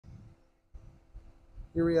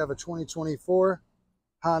Here we have a 2024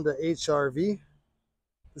 Honda HR-V.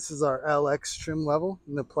 This is our LX trim level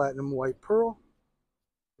in the platinum white pearl.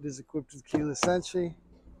 It is equipped with keyless entry,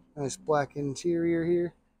 nice black interior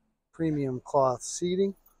here, premium cloth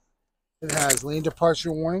seating. It has lane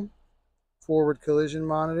departure warning, forward collision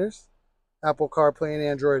monitors, Apple CarPlay and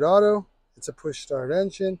Android Auto. It's a push start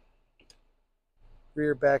engine,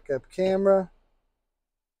 rear backup camera.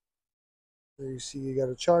 There you see you got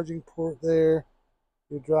a charging port there,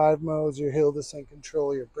 your drive modes, your hill descent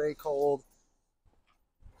control, your brake hold.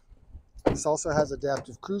 This also has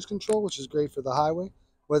adaptive cruise control, which is great for the highway,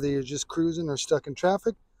 whether you're just cruising or stuck in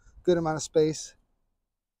traffic. Good amount of space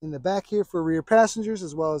in the back here for rear passengers,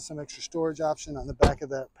 as well as some extra storage option on the back of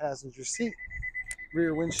that passenger seat.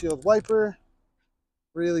 Rear windshield wiper.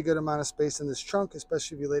 Really good amount of space in this trunk,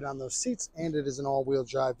 especially if you lay down those seats. And it is an all-wheel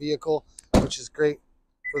drive vehicle, which is great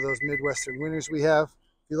for those Midwestern winters we have.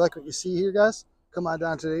 If you like what you see here, guys, come on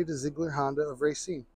down today to Zeigler Honda of Racine.